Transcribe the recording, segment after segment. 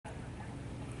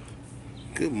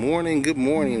Good morning, good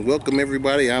morning. Welcome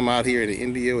everybody. I'm out here in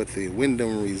Indio at the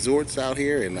Wyndham Resorts out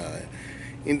here in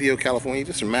Indio, California.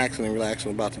 Just relaxing and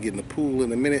relaxing. About to get in the pool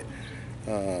in a minute.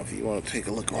 If you want to take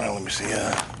a look around, let me see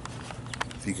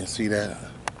if you can see that.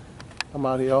 I'm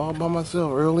out here all by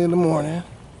myself early in the morning.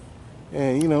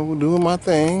 And we're doing my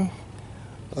thing.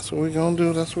 That's what we're gonna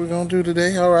do. That's what we're gonna do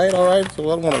today. All right, all right. So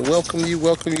I want to welcome you.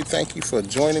 Thank you for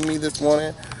joining me this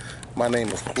morning. My name,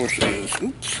 of course, is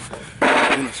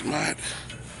Eunice Mind.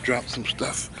 Drop some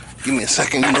stuff. Give me a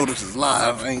second. You know this is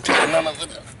live. I ain't taking none of it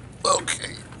out.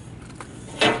 Okay.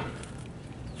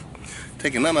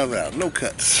 Taking none of it out. No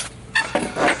cuts.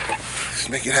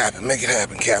 Just make it happen. Make it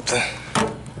happen, Captain.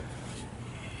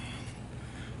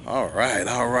 All right,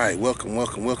 all right. Welcome,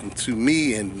 welcome, welcome to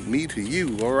me and me to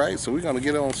you. All right. So we're gonna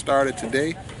get on started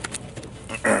today.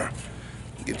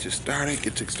 Get you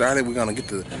started. We're gonna get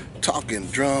to talking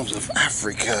drums of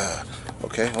Africa.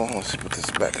 Okay, hold on, let's put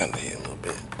this back under here a little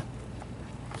bit.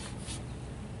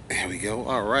 There we go.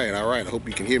 All right, all right. I hope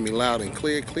you can hear me loud and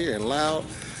clear and loud.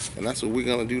 And that's what we're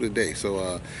gonna do today.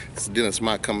 So this is Dennis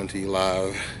Mott coming to you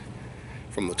live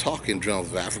from the talking drums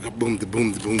of Africa. Boom, the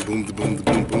boom, the boom, boom, the boom, the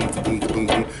boom, boom, the boom, the boom,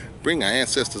 boom. Bring our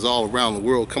ancestors all around the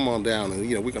world. Come on down, and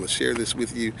we're gonna share this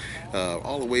with you,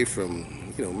 all the way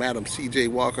from Madam C.J.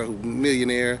 Walker,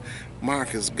 millionaire,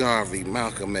 Marcus Garvey,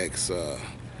 Malcolm X,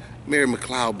 Mary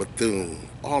McLeod Bethune,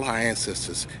 all our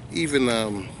ancestors,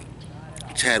 even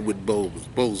Chadwick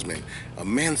Boseman,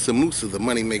 Mansa Musa, the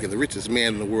money maker, the richest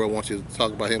man in the world. I want you to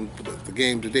talk about him. The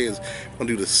game today is going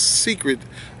to do the secret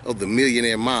of the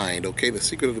millionaire mind. Okay, the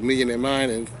secret of the millionaire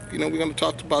mind, and we're going to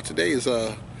talk about today is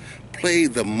play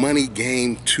the money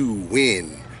game to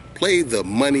win. Play the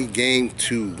money game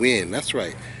to win. That's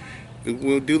right.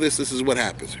 We'll do this. This is what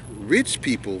happens. Rich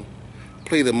people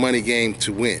play the money game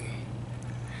to win.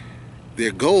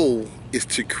 Their goal is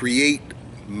to create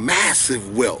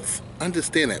massive wealth.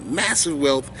 Understand that. Massive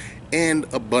wealth and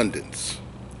abundance.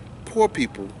 Poor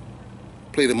people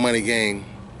play the money game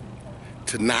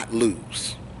to not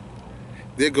lose.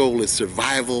 Their goal is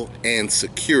survival and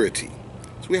security.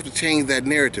 So we have to change that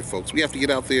narrative, folks. We have to get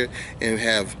out there and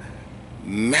have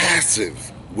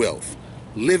massive wealth.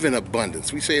 Live in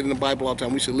abundance. We say it in the Bible all the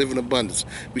time. We should live in abundance.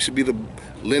 We should be the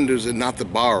lenders and not the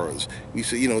borrowers. We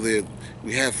say,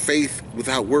 we have faith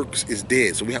without works is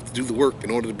dead. So we have to do the work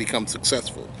in order to become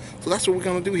successful. So that's what we're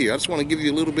going to do here. I just want to give you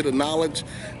a little bit of knowledge,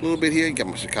 a little bit here. You got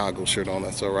my Chicago shirt on.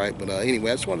 That's all right. But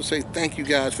anyway, I just want to say thank you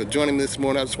guys for joining me this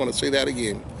morning. I just want to say that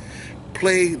again.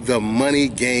 Play the money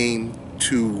game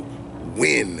to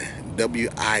win.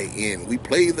 W-I-N. We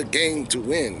play the game to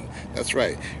win. That's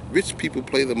right. Rich people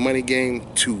play the money game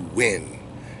to win.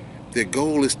 Their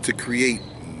goal is to create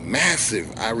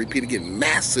massive, I repeat again,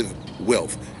 massive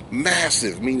wealth.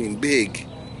 Massive, meaning big,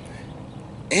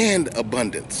 and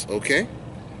abundance, okay?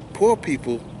 Poor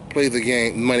people play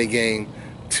the money game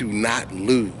to not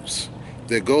lose.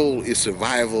 Their goal is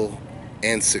survival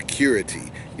and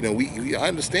security. I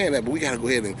understand that, but we got to go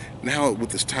ahead and now with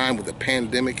this time, with the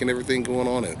pandemic and everything going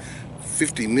on, and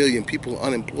 50 million people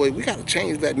unemployed, we got to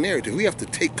change that narrative. We have to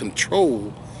take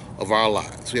control of our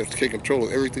lives. We have to take control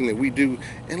of everything that we do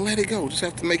and let it go. Just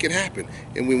have to make it happen.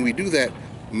 And when we do that,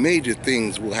 major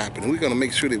things will happen. And we're going to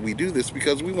make sure that we do this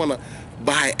because we want to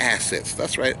buy assets.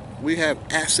 That's right. We have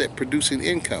asset producing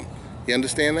income. You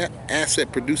understand that?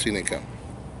 Asset producing income.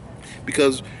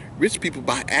 Because rich people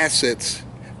buy assets,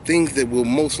 things that will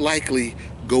most likely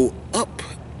go up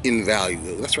in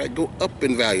value. That's right, go up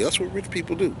in value. That's what rich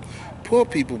people do. Poor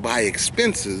people buy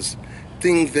expenses,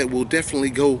 things that will definitely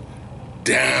go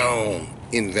down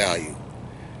in value.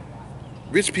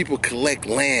 Rich people collect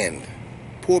land.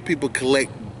 Poor people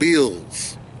collect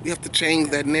bills. We have to change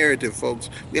that narrative, folks.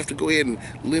 We have to go ahead and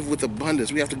live with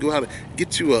abundance. We have to go out and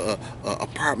get you a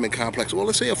apartment complex. Well,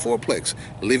 let's say a fourplex.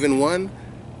 Live in one,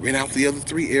 rent out the other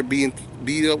three,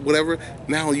 Airbnb, whatever.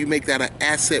 Now you make that an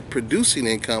asset producing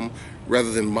income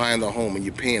rather than buying the home and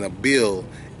you're paying a bill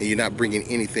and you're not bringing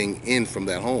anything in from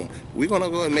that home. We're going to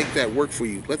go and make that work for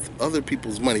you. Let other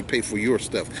people's money pay for your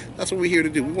stuff. That's what we're here to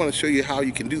do. We want to show you how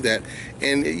you can do that,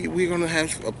 and we're going to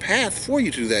have a path for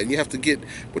you to do that. And you have to get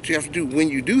what you have to do. When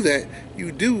you do that,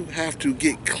 you do have to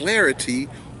get clarity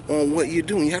on what you're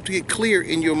doing. You have to get clear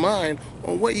in your mind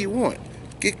on what you want.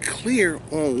 Get clear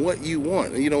on what you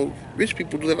want. And, rich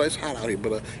people do that. It's hot out here,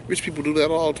 but rich people do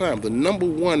that all the time. The number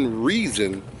one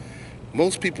reason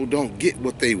most people don't get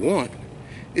what they want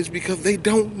is because they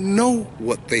don't know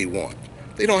what they want.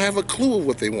 They don't have a clue of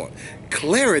what they want.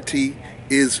 Clarity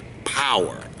is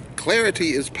power.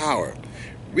 Clarity is power.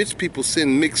 Rich people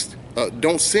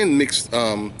don't send mixed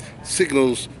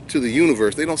signals to the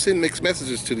universe. They don't send mixed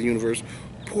messages to the universe.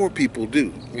 poor people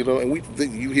do, you know, and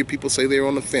you hear people say they're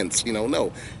on the fence, you know.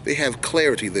 No, they have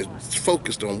clarity. They're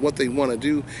focused on what they want to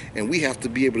do, and we have to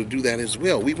be able to do that as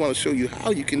well. We want to show you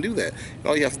how you can do that.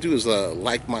 All you have to do is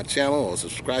like my channel or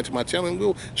subscribe to my channel, and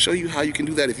we'll show you how you can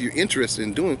do that if you're interested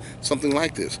in doing something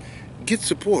like this. Get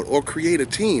support or create a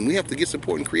team. We have to get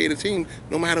support and create a team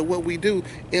no matter what we do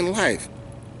in life.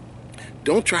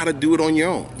 Don't try to do it on your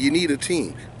own. You need a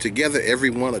team. Together,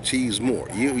 everyone achieves more.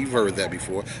 You've heard that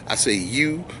before. I say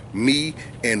you, me,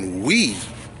 and we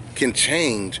can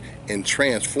change and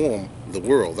transform the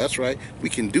world. That's right. We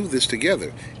can do this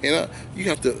together. And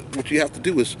what you have to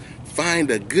do is find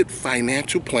a good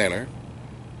financial planner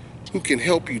who can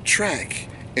help you track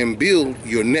and build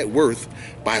your net worth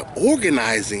by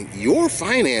organizing your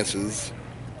finances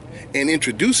and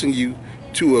introducing you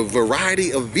to a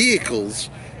variety of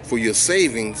vehicles for your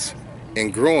savings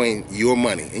and growing your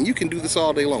money. And you can do this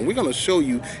all day long. We're going to show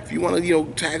you. If you want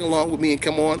to, tag along with me and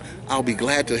come on, I'll be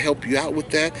glad to help you out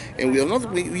with that. And we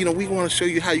want to show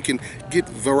you how you can get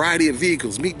a variety of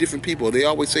vehicles, meet different people. They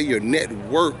always say your net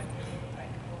worth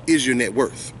is your net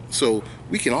worth. So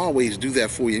we can always do that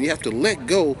for you. And you have to let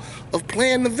go of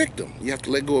playing the victim. You have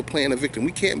to let go of playing the victim.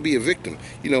 We can't be a victim.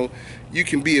 You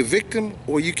can be a victim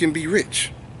or you can be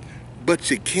rich,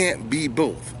 but you can't be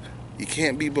both. You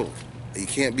can't be both. You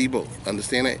can't be both.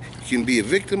 Understand that? You can be a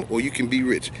victim or you can be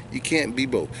rich. You can't be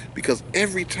both. Because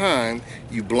every time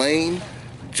you blame,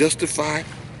 justify,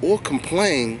 or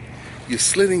complain, you're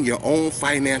slitting your own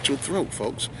financial throat,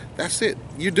 folks. That's it.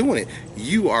 You're doing it.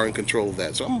 You are in control of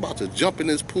that. So I'm about to jump in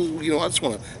this pool. I just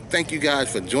want to thank you guys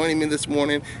for joining me this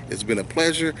morning. It's been a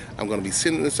pleasure. I'm going to be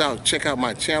sending this out. Check out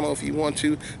my channel if you want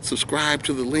to. Subscribe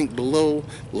to the link below.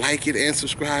 Like it and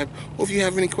subscribe. Or if you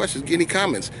have any questions, any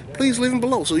comments, please leave them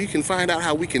below so you can find out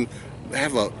how we can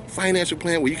have a financial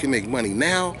plan where you can make money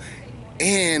now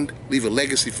and leave a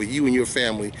legacy for you and your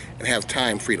family and have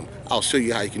time freedom. I'll show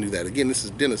you how you can do that. Again, this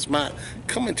is Dennis Mott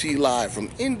coming to you live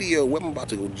from India, where I'm about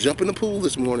to go jump in the pool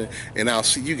this morning, and I'll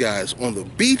see you guys on the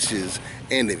beaches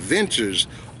and adventures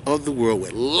of the world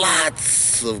with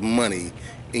lots of money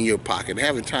in your pocket,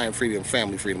 having time freedom,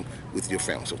 family freedom with your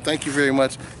family. So thank you very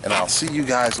much, and I'll see you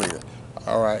guys later.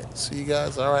 All right, see you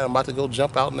guys. All right, I'm about to go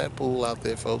jump out in that pool out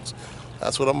there, folks.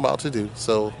 That's what I'm about to do.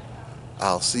 So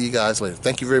I'll see you guys later.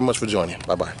 Thank you very much for joining.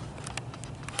 Bye-bye.